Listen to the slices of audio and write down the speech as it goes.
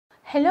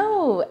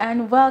Hello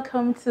and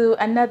welcome to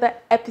another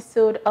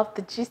episode of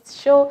The Gist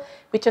Show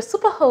with your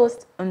super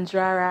host,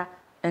 Undrara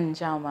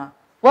Njama.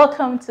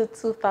 Welcome to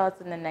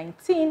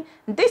 2019.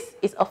 This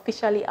is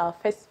officially our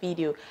first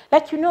video.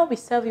 Like you know, we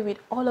serve you with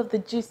all of the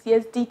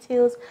juiciest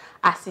details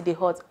as it is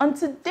hot on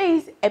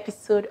today's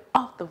episode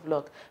of the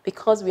vlog.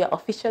 Because we are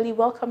officially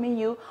welcoming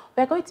you,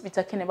 we are going to be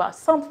talking about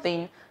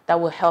something that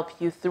will help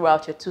you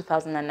throughout your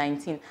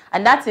 2019.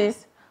 And that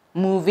is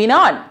moving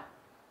on.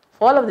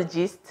 For all of the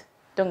gist,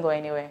 don't go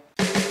anywhere.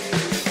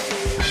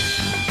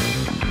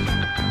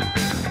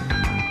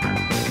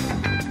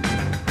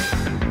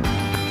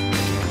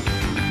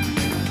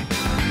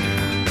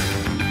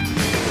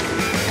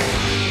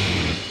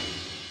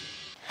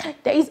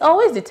 There is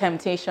always the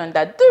temptation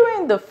that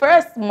during the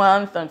first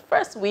month and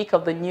first week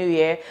of the new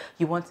year,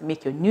 you want to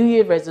make your new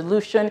year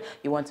resolution,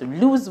 you want to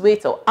lose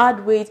weight or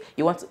add weight,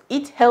 you want to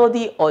eat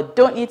healthy or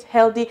don't eat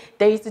healthy.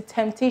 There is the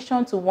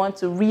temptation to want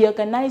to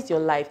reorganize your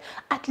life,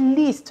 at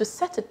least to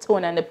set a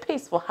tone and a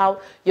pace for how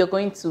you're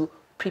going to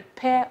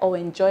prepare or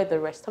enjoy the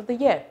rest of the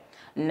year.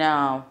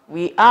 Now,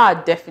 we are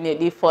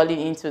definitely falling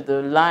into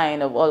the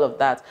line of all of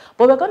that,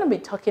 but we're going to be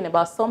talking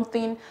about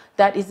something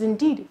that is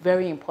indeed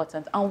very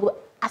important and will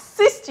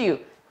assist you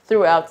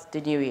throughout the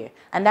new year,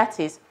 and that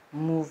is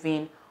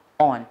moving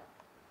on.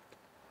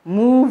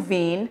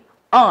 Moving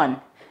on.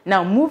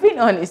 Now, moving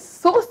on is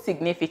so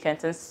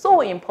significant and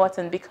so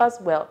important because,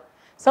 well,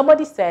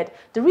 somebody said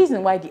the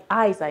reason why the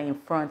eyes are in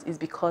front is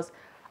because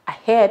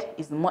ahead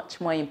is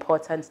much more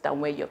important than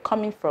where you're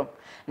coming from.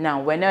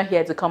 Now, we're not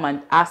here to come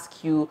and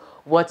ask you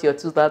what your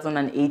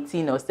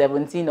 2018 or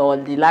 17 or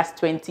the last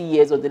 20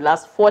 years or the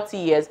last 40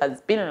 years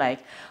has been like.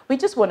 We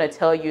just want to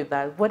tell you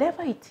that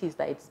whatever it is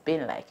that it's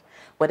been like,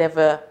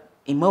 whatever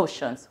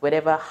emotions,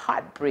 whatever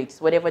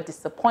heartbreaks, whatever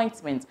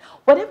disappointments,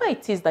 whatever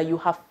it is that you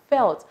have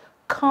felt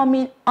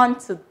coming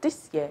onto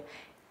this year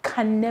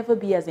can never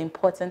be as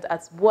important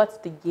as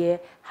what the year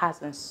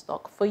has in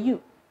stock for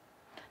you.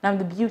 Now,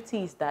 the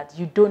beauty is that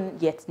you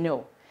don't yet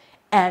know,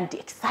 and the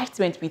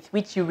excitement with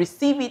which you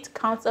receive it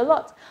counts a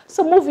lot.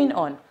 So moving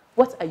on,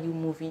 what are you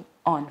moving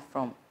on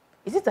from?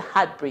 Is it a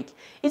heartbreak?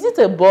 Is it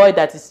a boy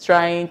that is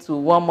trying to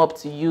warm up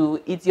to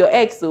you? It's your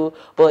ex, so,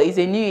 but it's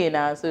a new year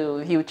now, so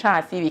he'll try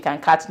and see if he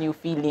can catch new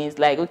feelings,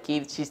 like,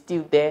 okay, she's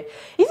still there.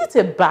 Is it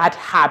a bad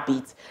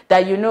habit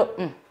that you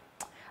know,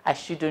 I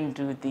shouldn't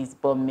do this,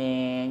 but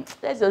man,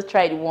 let's just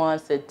try it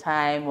once a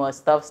time or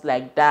stuff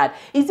like that?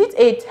 Is it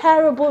a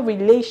terrible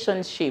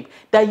relationship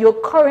that you're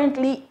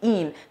currently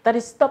in that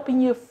is stopping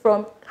you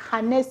from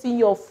harnessing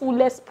your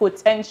fullest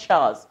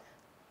potentials?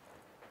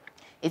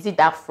 Is it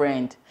that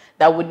friend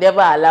that would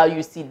never allow you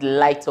to see the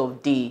light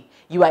of day?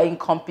 You are in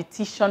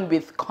competition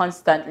with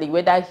constantly,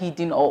 whether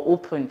hidden or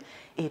open.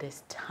 It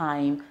is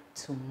time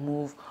to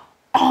move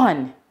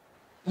on.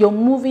 Your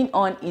moving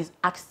on is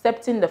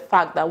accepting the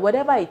fact that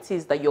whatever it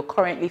is that you're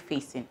currently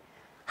facing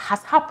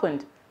has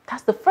happened.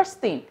 That's the first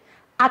thing.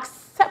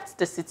 Accept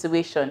the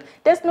situation.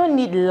 There's no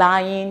need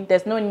lying.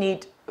 There's no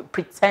need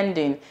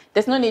pretending.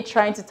 There's no need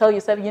trying to tell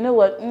yourself, you know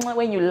what,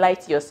 when you lie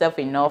to yourself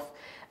enough,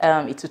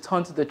 it will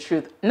turn to the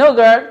truth. No,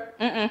 girl,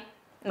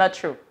 not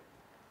true.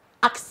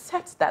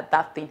 Accept that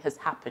that thing has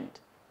happened.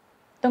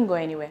 Don't go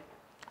anywhere.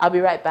 I'll be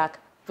right back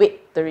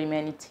with the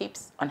remaining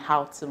tips on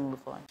how to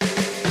move on.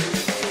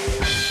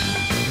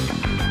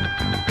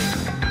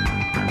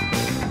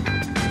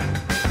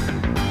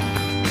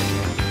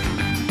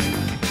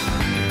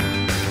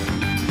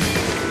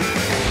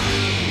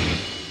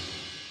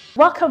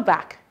 Welcome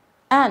back,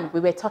 and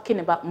we were talking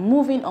about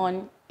moving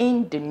on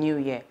in the new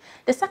year.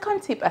 The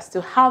second tip as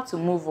to how to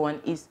move on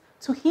is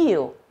to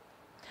heal.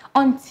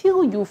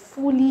 Until you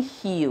fully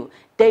heal,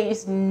 there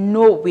is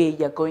no way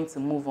you're going to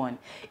move on.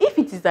 If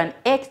it is an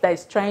ex that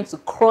is trying to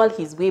crawl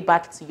his way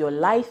back to your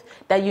life,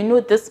 that you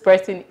know this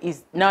person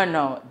is,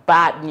 no,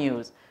 bad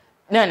news.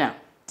 No,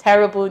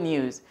 terrible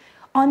news.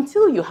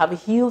 Until you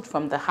have healed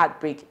from the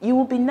heartbreak, you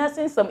will be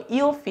nursing some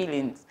ill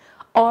feelings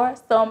or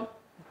some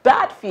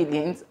bad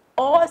feelings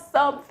or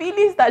some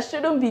feelings that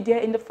shouldn't be there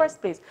in the first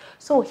place.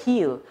 So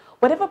heal.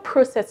 Whatever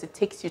process it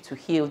takes you to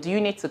heal. Do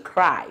you need to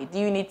cry? Do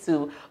you need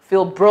to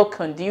feel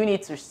broken? Do you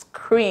need to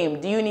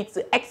scream? Do you need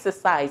to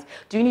exercise?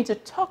 Do you need to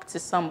talk to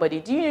somebody?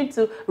 Do you need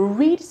to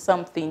read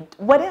something?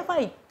 Whatever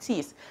it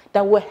is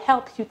that will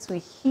help you to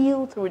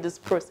heal through this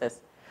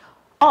process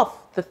of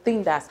the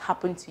thing that's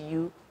happened to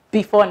you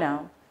before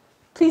now,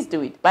 please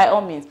do it, by all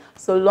means,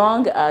 so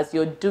long as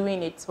you're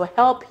doing it to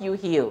help you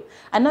heal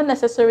and not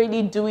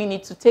necessarily doing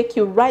it to take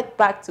you right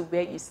back to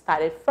where you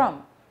started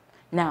from.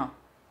 Now,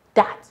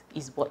 that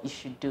is what you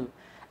should do.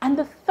 And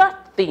the third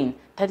thing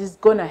that is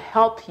going to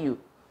help you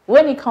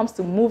when it comes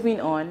to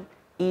moving on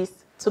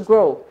is to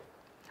grow.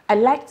 I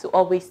like to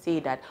always say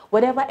that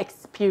whatever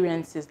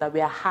experiences that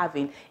we are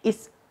having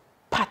is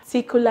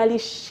particularly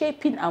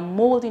shaping and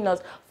molding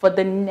us for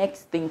the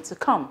next thing to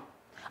come.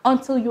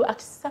 Until you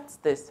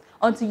accept this,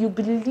 until you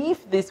believe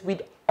this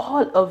with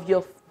all of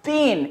your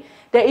being,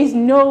 there is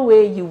no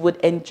way you would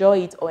enjoy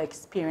it or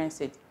experience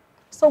it.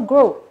 So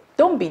grow.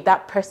 Don't be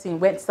that person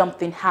when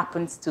something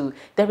happens to.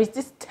 There is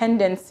this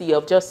tendency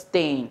of just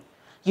staying.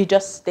 You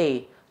just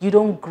stay. You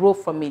don't grow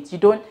from it. You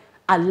don't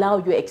allow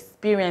your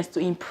experience to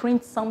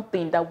imprint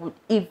something that would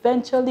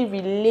eventually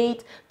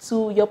relate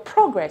to your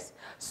progress.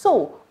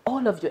 So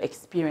all of your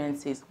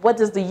experiences, what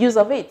is the use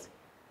of it?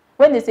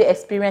 When they say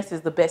experience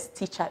is the best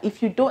teacher,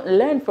 if you don't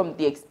learn from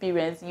the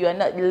experience, you are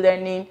not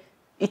learning,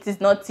 it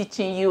is not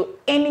teaching you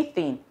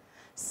anything.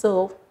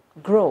 So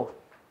grow.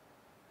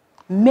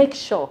 Make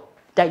sure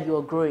that you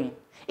are growing.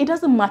 It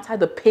doesn't matter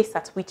the pace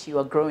at which you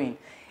are growing.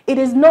 It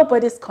is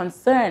nobody's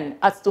concern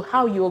as to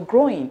how you are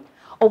growing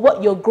or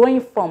what you're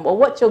growing from or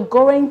what you're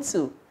going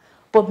to.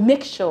 But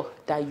make sure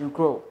that you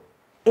grow.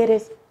 It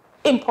is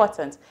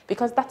important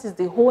because that is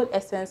the whole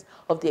essence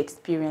of the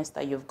experience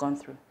that you've gone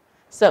through.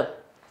 So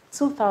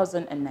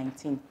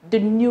 2019, the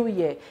new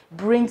year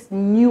brings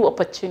new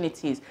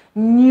opportunities,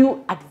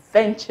 new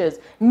adventures,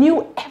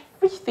 new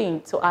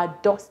everything to our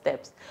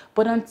doorsteps.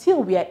 But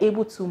until we are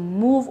able to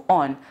move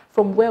on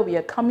from where we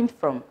are coming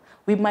from,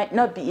 we might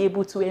not be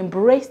able to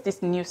embrace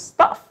this new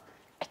stuff,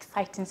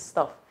 exciting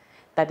stuff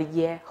that the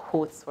year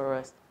holds for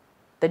us.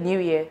 The new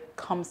year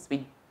comes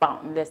with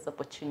boundless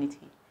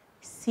opportunity.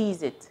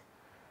 Seize it.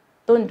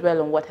 Don't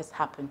dwell on what has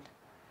happened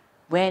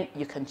when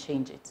you can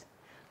change it.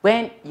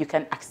 When you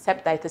can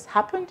accept that it has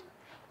happened,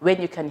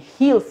 when you can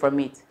heal from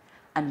it,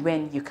 and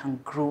when you can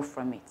grow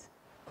from it.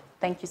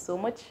 Thank you so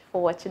much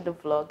for watching the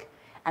vlog,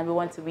 and we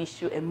want to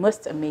wish you a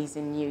most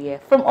amazing new year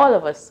from all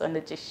of us on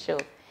the Gist Show.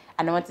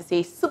 And I want to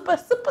say super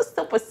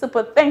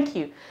thank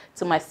you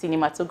to my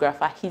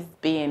cinematographer. He's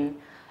been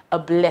a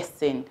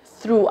blessing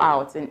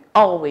throughout and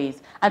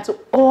always. And to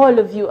all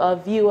of you, our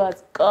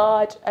viewers,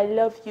 God, I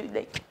love you.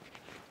 Like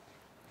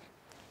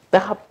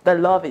the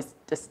love is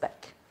just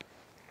like,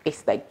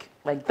 it's like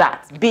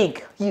that,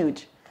 big,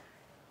 huge.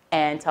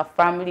 And to our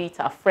family,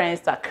 to our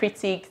friends, to our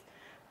critics,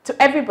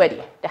 to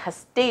everybody that has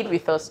stayed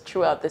with us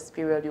throughout this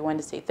period, we want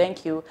to say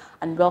thank you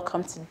and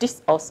welcome to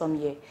this awesome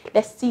year.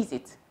 Let's seize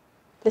it.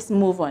 Let's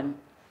move on.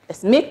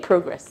 Let's make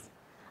progress.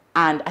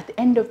 And at the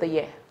end of the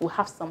year, we'll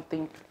have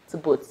something to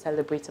both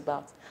celebrate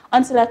about.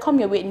 Until I come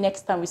your way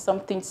next time with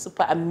something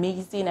super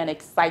amazing and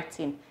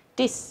exciting,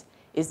 this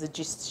is the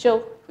Gist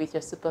Show with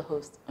your super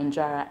host,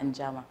 Unjara and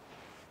Jama.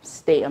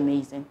 Stay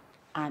amazing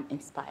and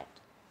inspired.